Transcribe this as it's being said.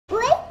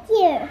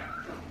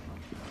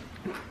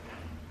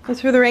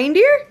That's for the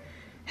reindeer?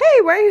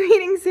 Hey, why are you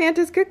eating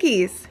Santa's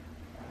cookies?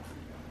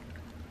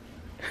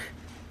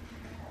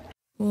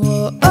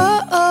 Whoa,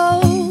 oh,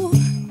 oh.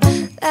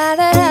 Da,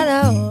 da, da,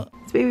 da.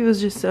 This baby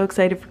was just so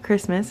excited for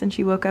Christmas and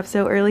she woke up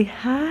so early.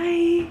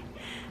 Hi.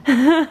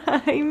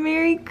 Hi,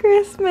 Merry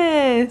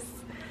Christmas.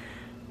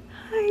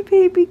 Hi,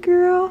 baby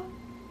girl.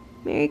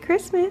 Merry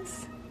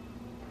Christmas.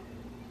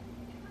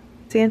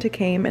 Santa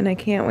came and I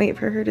can't wait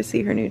for her to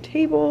see her new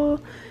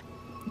table.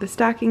 The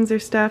stockings are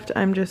stuffed.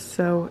 I'm just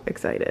so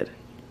excited.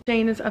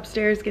 Shane is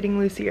upstairs getting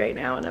Lucy right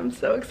now and I'm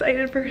so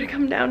excited for her to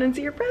come down and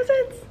see her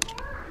presents.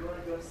 You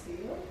want to go see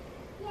them?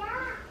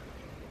 Yeah.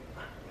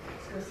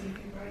 Let's go see if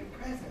you brought your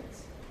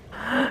presents.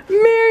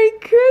 Merry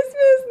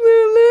Christmas,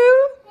 Lulu!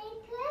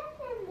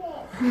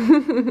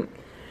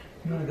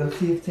 You want to go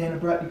see if Santa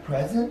brought you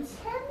presents?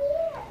 Come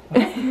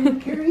here.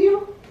 Carry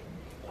you?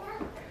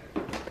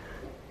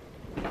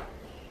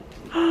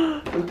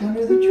 Look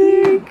under the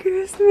Merry tree.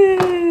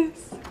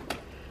 Christmas!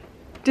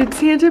 Did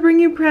Santa bring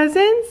you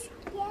presents?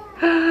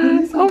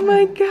 Yeah. Oh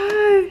my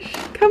gosh!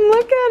 Come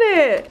look at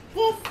it!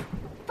 This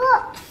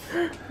book.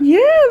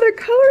 Yeah, they're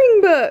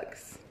coloring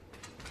books.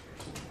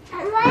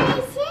 What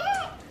is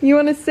it? You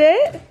want to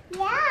sit?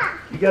 Yeah.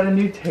 You got a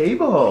new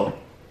table.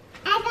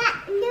 I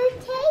got new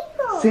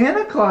table.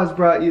 Santa Claus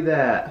brought you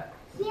that.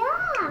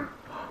 Yeah.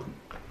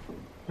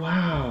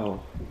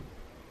 Wow.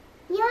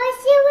 You want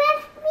to sit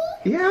with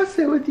me? Yeah, I'll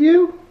sit with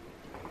you.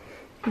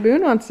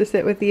 Boone wants to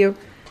sit with you.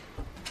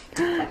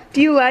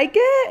 Do you like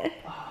it?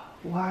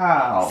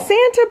 Wow.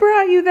 Santa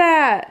brought you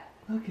that.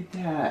 Look at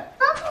that.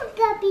 Bubble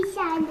guppy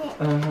beside it.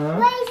 Uh-huh.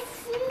 Wait,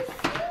 see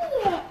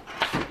it.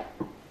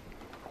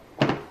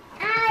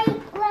 I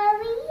will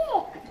read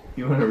it.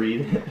 You want to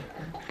read it?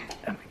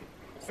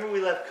 Remember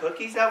we left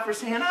cookies out for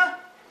Santa?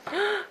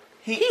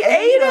 He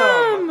ate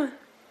them.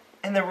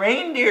 And the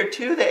reindeer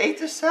too, they ate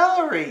the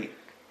celery.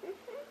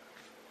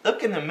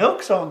 Look, and the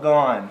milk's all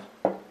gone.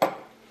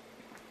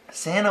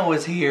 Santa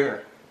was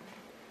here.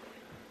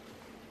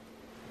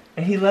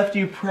 And he left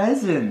you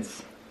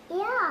presents.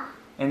 Yeah.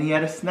 And he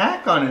had a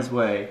snack on his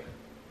way.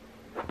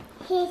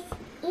 He's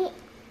eat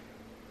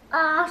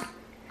all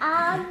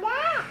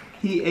that.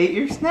 He ate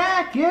your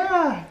snack,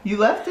 yeah. You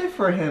left it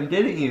for him,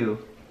 didn't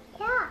you?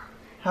 Yeah.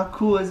 How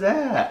cool is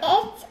that?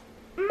 It's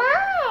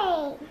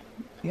mine.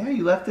 Yeah,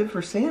 you left it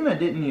for Santa,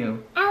 didn't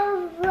you?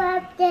 I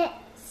love the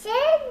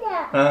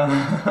Santa.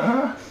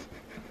 Uh-huh.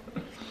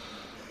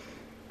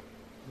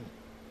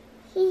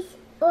 He's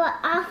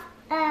off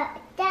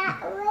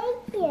that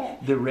reindeer.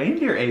 The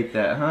reindeer ate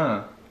that,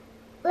 huh?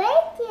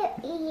 Reindeer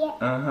eat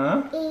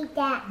Uh-huh. eat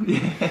that.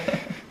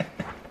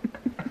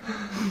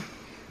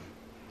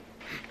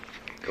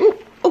 Ooh,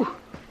 ooh,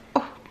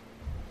 oh.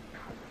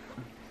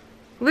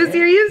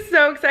 Lucy, are you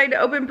so excited to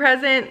open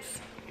presents?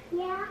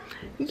 Yeah.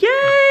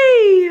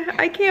 Yay!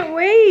 I can't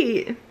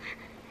wait.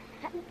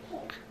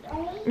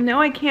 Ready? No,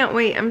 I can't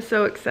wait. I'm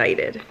so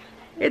excited.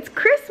 It's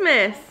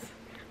Christmas.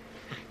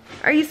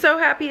 Are you so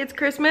happy it's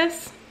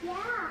Christmas? Yeah.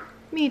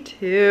 Me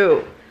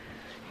too.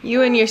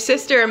 You and your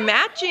sister are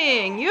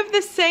matching. You have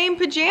the same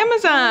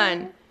pajamas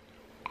on.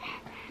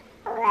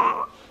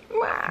 Wow.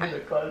 Santa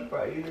Claus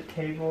brought you the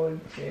table and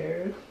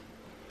chairs.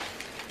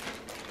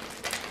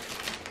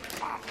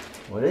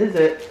 What is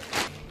it?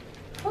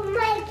 For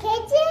my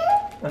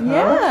kitchen?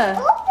 Yeah.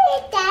 Open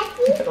it,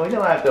 Daddy. We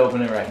don't have to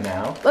open it right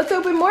now. Let's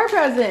open more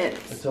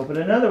presents. Let's open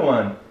another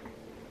one.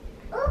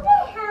 Open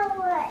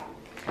Howard.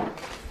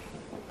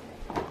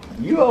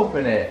 You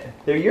open it.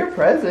 They're your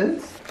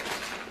presents.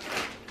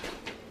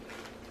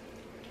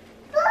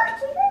 Look,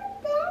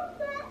 look,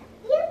 that's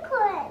a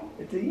unicorn.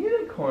 It's a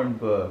unicorn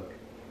book.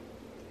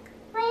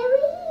 Where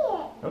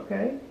are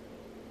Okay. we?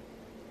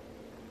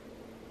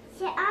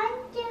 Sit on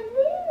the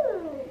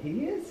moon.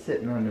 He is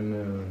sitting on the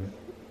moon.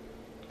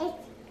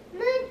 It's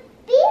moon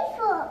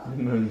beautiful. The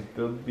moon's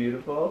so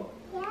beautiful.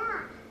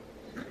 Yeah.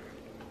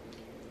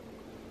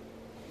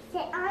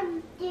 Sit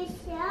on the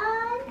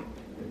sun.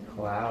 The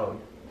cloud.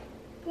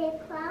 The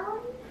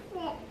cloud.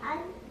 Sit on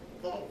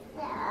the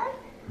sun.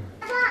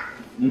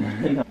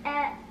 No.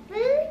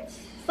 Boots.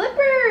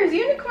 Slippers,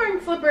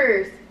 unicorn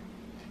slippers.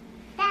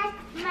 That's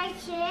my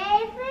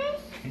favorite.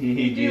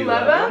 Do you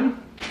love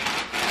them?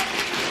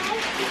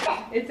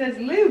 It says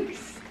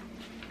Luke's.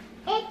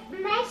 It's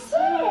my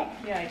shirt.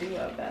 Yeah, I do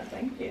love that.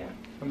 Thank you.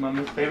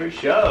 Mama's favorite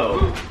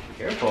show.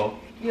 Careful.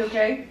 You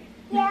okay?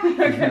 Yeah.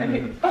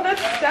 Okay. Oh,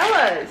 that's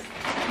Stella's.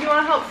 You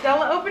want to help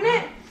Stella open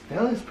it?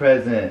 Stella's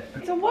present.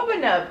 It's a wubba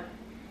nub.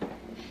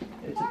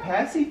 It's a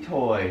passy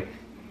toy.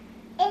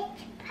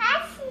 It's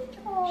passy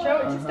toy. Show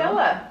it to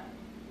Stella.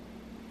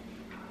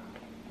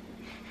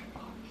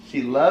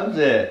 She loves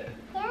it.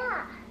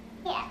 Yeah.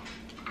 Yeah.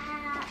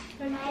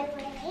 My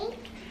ring.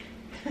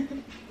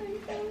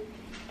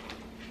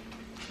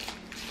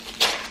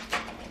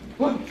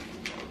 What?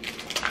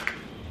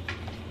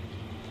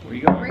 Where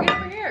you going? Bring it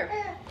over here.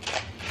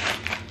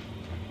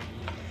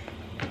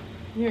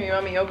 Here, you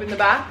want me to open the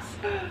box?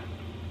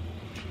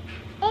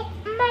 It's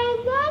my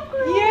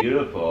necklace. Yeah.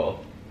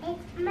 Beautiful.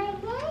 It's my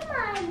name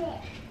on it.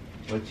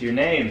 What's your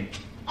name?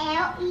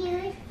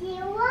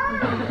 L-U-C-Y.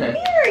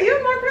 Here, you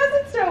have more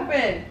presents to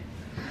open.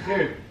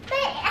 Here,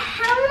 But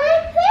how do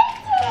I put it?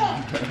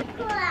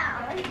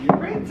 Crown. your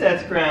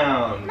princess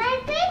crown. My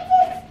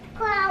princess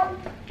crown.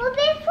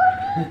 Open for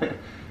me.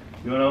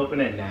 You want to open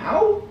it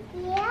now?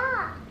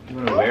 Yeah. You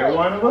want to wear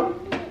one of them?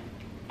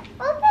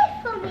 Open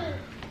for me.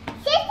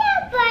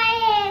 Santa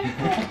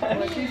brought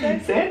What'd she say?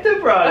 Santa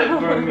brought it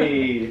for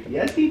me.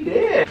 Yes, he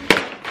did.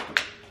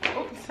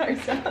 Oh, sorry,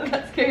 Stella,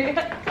 that scared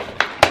you.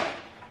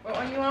 What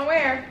one you want to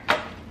wear? that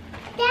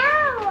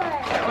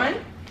That one?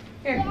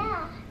 Here.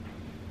 Yeah.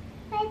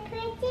 My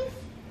princess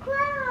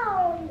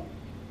crown.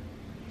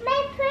 My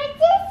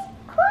princess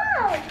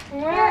crown.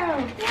 Wow. You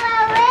want to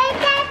wear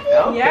that?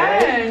 Okay.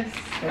 Yes.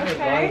 Yeah, as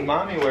long Okay. as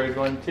mommy wears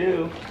one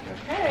too.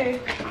 Okay.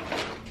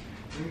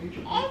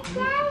 It's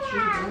Stella.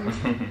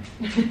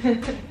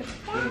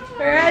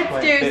 Her head's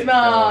too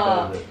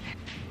small.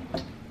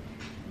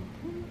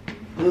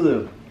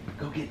 Lulu,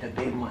 go get the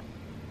big one.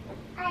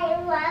 I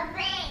love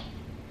it.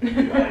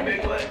 You want a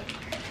big one?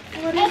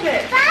 What is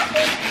it?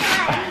 Bobby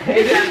car.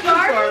 It is a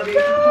Barbie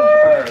car.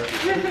 car.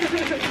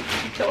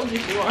 Told you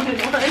she wanted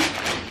one. I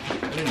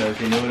didn't know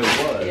she knew what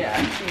it was. Yeah,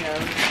 she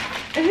knows.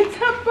 And it's a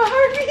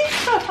Barbie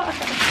car.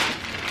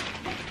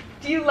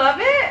 Do you love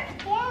it?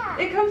 Yeah.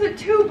 It comes with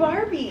 2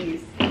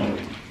 Barbies.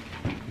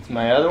 It's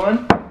my other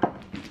one.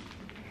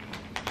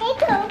 Hey,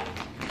 go.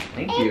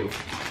 Thank you.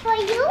 For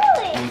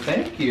yours. Well,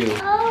 thank you.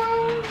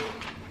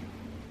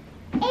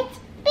 It's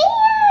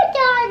beard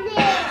on it.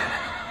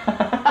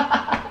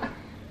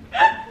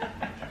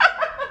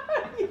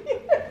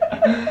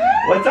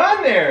 What's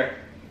on there?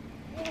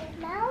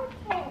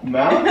 Mountain.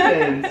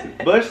 Mountains.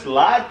 Bush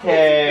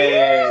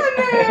latte.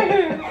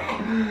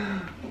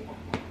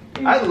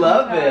 I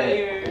love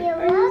it. You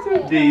love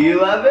it. Do you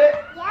love it?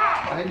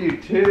 Yeah. I do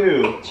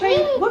too. Trey,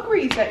 look where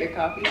you set your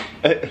coffee.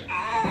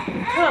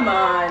 Come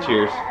on.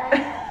 Cheers.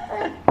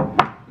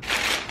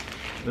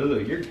 Lulu,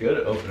 you're good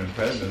at opening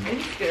presents.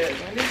 It's good.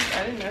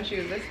 I didn't know she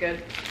was this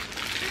good.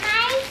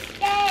 My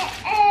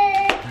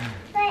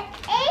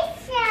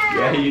Elsa.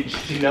 Yeah,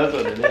 she knows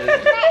what it is.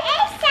 My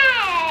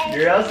Elsa.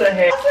 Your Elsa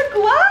hair. Those are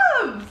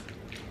gloves.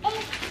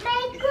 It's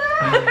my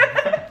glove.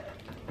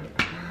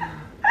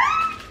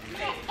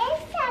 My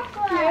Elsa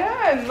glove.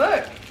 Yeah, and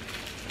look.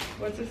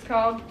 What's this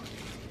called?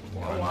 A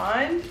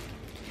wand?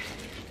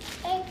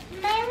 It's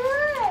my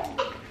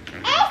wand.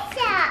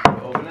 Elsa.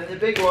 Opening the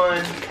big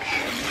one.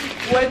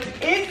 What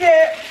is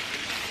it?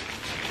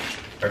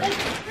 It's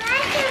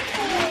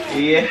wonderful.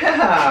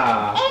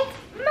 Yeah. It's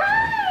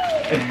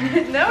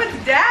mine. No, it's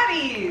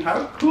Daddy's.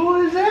 How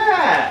cool is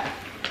that?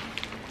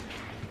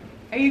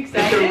 Are you It's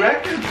excited? a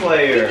record We can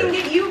player.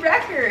 get you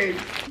records.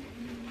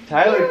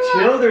 Tyler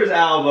Childers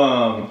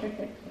album.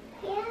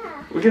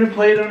 Yeah. We're gonna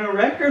play it on a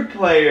record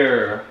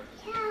player.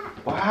 Yeah.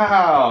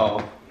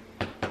 Wow.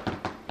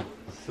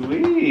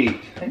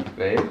 Sweet. Thanks,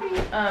 babe.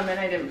 And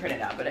I didn't print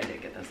it out, but I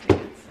did get those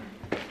tickets.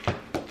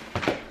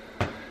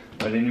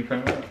 Why didn't you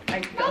print it out? I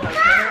don't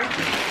have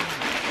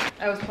printer.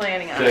 I was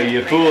planning on So it.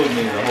 you fooled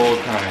me the whole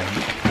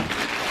time.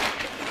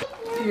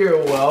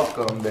 You're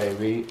welcome,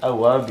 baby. I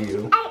love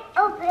you. I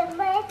opened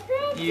my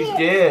present. You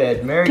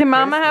did. Merry Can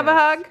Mama have a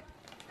hug?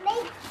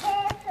 Make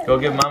Christmas. Go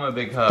give Mama a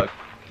big hug.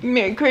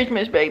 Merry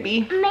Christmas,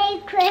 baby.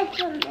 Make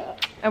Christmas.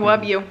 I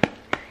love you.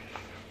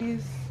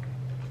 Please.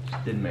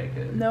 Didn't make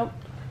it. Nope.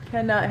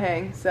 Cannot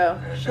hang, so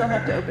she'll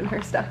have to open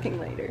her stocking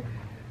later.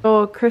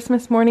 Oh,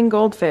 Christmas morning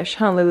goldfish,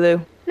 huh,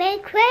 Lulu?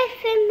 Make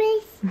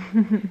Christmas.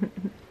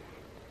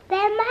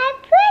 They're my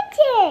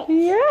present.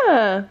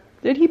 Yeah.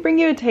 Did he bring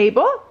you a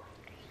table?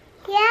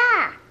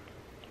 Yeah.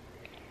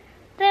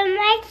 They're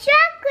my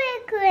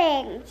chocolate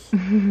rings.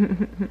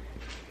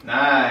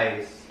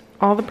 Nice.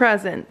 All the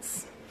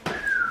presents.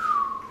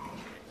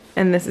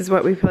 And this is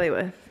what we play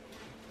with.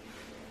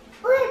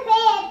 We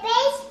play a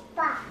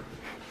baseball.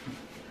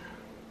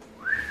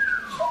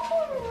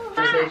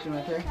 Conversation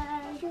with her.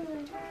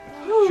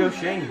 Show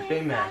Shane your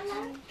Baymax.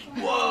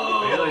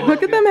 Whoa.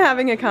 Look at them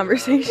having a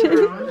conversation. Oh,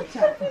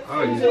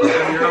 you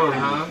have your own,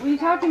 huh? What are you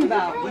talking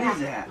about? What is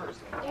that?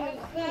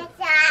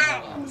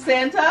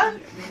 Santa?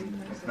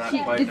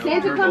 Did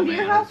Santa come to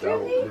your house,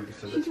 really?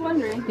 She's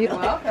wondering. You're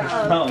welcome.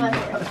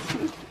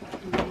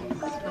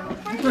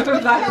 Thank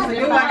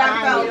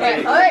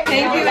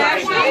you,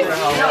 Ashley.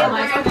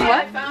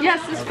 What?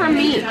 Yes, this is from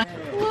me.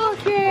 Look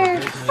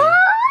here.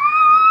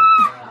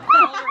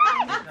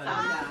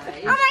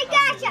 Oh my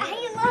gosh, I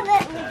love it.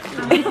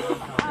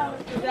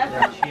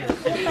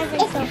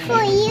 It's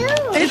for you.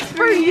 It's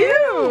for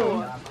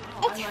you.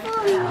 It's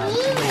for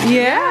me.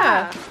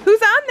 Yeah.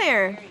 Who's on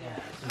there?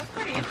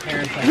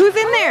 Who's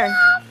in there?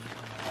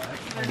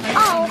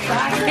 Oh.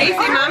 Casey,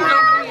 Mom,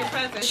 opening your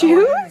present.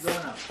 Shoes?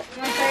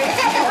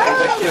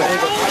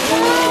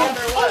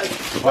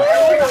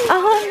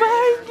 Oh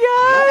my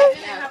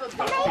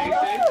gosh.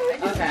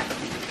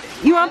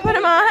 You want to put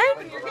them on?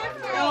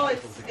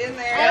 in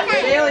there.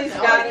 Bailey's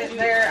got it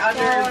there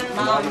under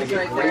Mom's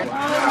right there.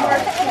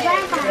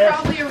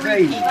 Probably a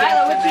repeat in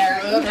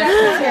there.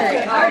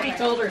 I already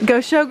told her.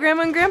 Go show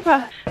Grandma and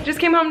Grandpa. Just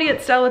came home to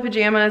get Stella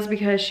pajamas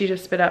because she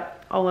just spit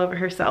up all over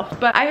herself.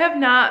 But I have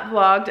not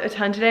vlogged a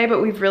ton today,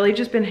 but we've really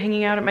just been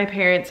hanging out at my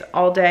parents'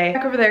 all day.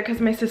 Back over there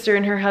because my sister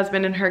and her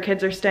husband and her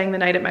kids are staying the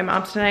night at my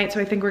mom's tonight, so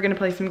I think we're gonna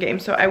play some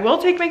games. So I will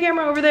take my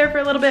camera over there for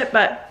a little bit,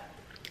 but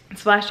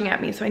it's flashing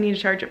at me, so I need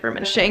to charge it for a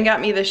minute. Shane got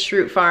me this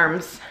Schrute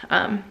Farms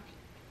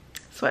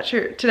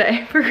sweatshirt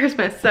today for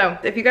Christmas. So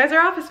if you guys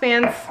are Office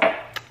fans,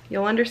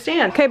 you'll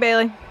understand. Okay,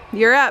 Bailey,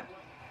 you're up.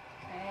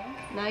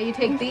 Now you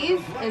take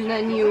these and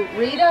then you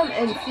read them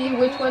and see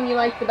which one you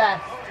like the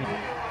best.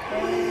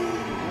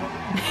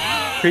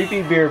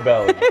 Creepy beer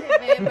belly.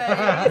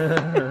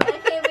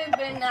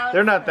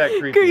 They're not that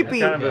creepy. Creepy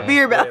Kind of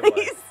beer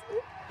bellies.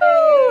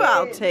 Ooh,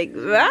 I'll take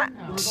that.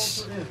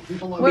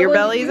 Beer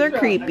bellies are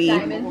creepy.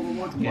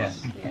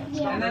 Yes.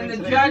 And then the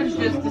judge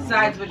just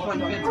decides which one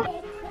fits.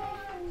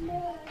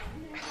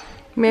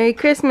 Merry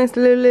Christmas,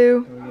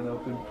 Lulu. We're gonna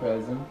open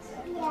presents.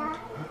 Are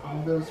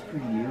all those for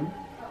you?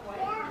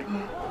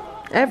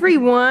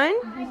 Everyone.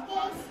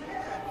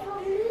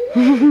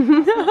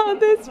 No,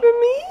 that's for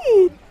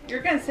me.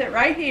 You're gonna sit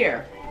right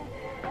here.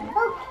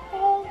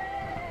 Okay.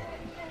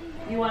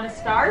 You want to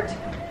start?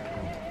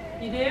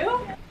 You do?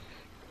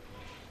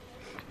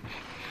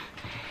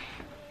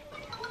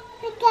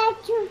 We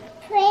got two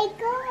pretty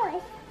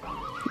girls.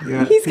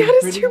 He's got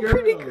his two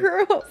pretty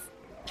girls.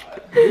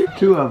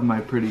 Two of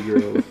my pretty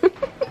girls.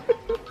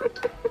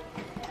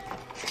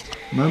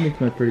 Mommy's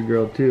my pretty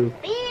girl too.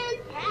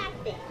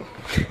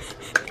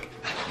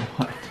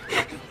 What?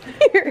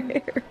 Your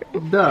hair.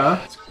 Duh.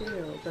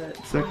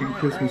 Second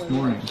Christmas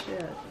morning.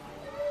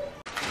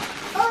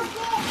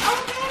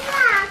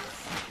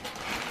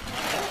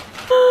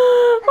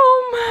 Oh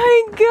my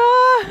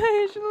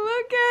gosh,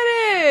 look at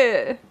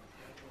it.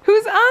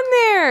 Who's on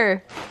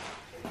there?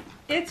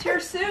 It's your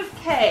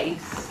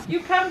suitcase. You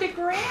come to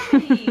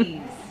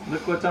Granny's.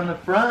 Look what's on the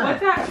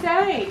front. What's that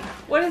say?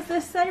 What does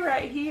this say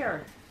right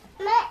here?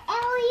 My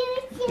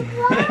L-U-C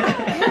one.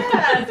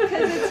 Yes,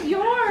 because it's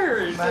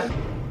yours.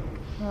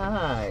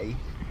 Hi.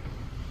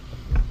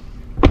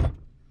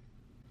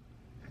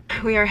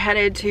 We are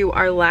headed to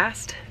our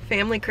last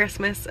family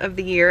Christmas of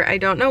the year. I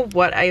don't know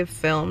what I've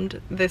filmed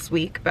this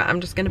week, but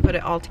I'm just gonna put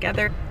it all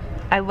together.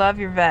 I love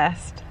your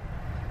vest.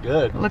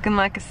 Good. Looking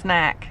like a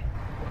snack.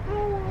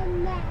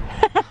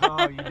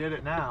 Oh, you did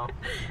it now.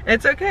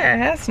 It's okay, I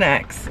have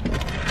snacks.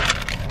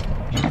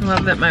 I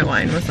love that my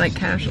wine was like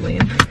casually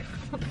in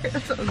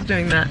so I was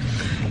doing that.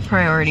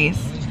 Priorities.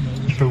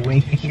 For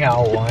winking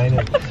out wine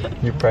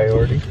and your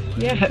priority.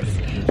 Yes.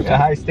 Got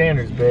high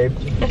standards, babe.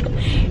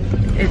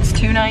 It's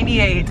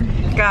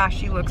 $2.98.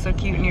 Gosh, you look so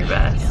cute in your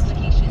vest.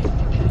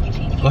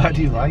 Glad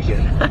you like it.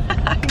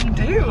 I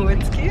do,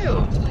 it's cute.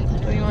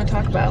 What do you want to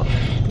talk about?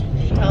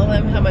 Tell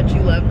them how much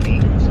you love me.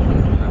 I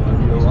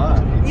love you a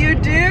lot. You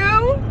do?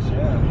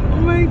 Yeah.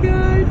 Oh my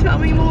god, tell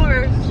me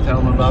more.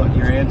 Tell them about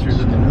your answers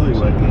in the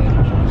newlywed game.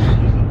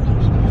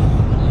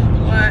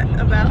 What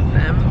about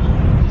them?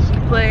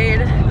 Played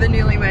the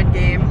newlywed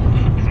game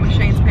with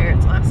Shane's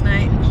parents last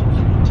night.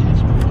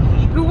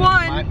 Who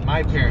won?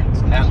 My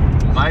parents.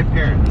 My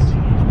parents.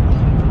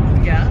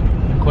 Yeah.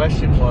 The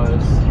question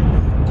was,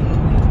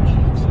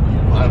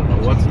 I don't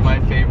know, what's my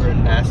favorite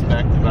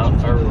aspect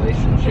about our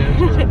relationship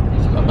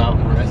or about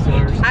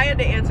wrestlers? I had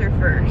to answer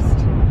first.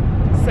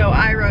 So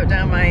I wrote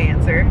down my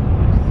answer.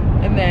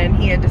 And then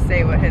he had to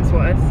say what his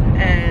was.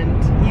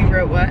 And you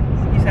wrote what?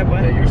 You said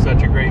what? That you're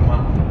such a great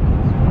mom.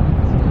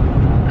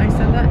 I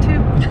said that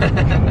too.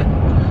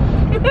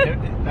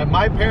 At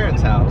my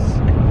parents' house,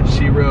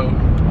 she wrote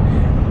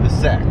the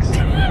sex.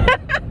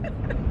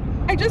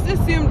 I just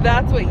assumed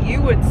that's what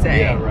you would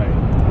say. Yeah, right.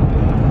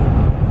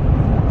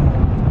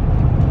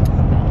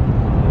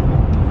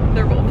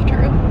 They're both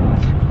true.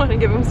 Want to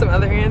give him some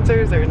other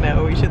answers, or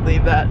no? We should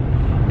leave that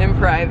in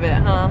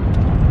private, huh?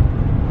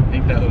 I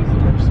think that was the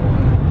worst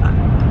one.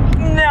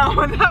 No,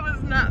 that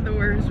was not the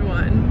worst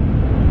one.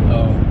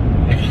 Oh.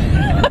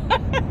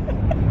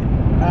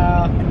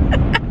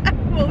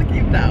 We'll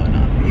keep that one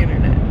off the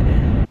internet.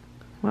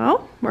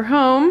 Well, we're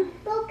home.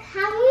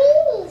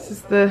 This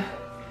is the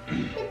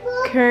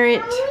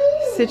current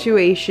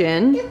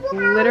situation.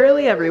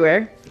 Literally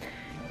everywhere.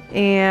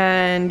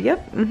 And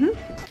yep,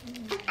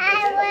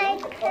 I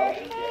like her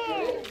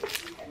hair.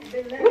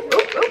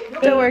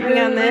 Still working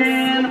on this.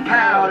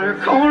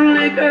 Powder, corn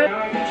liquor,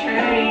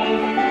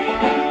 chain.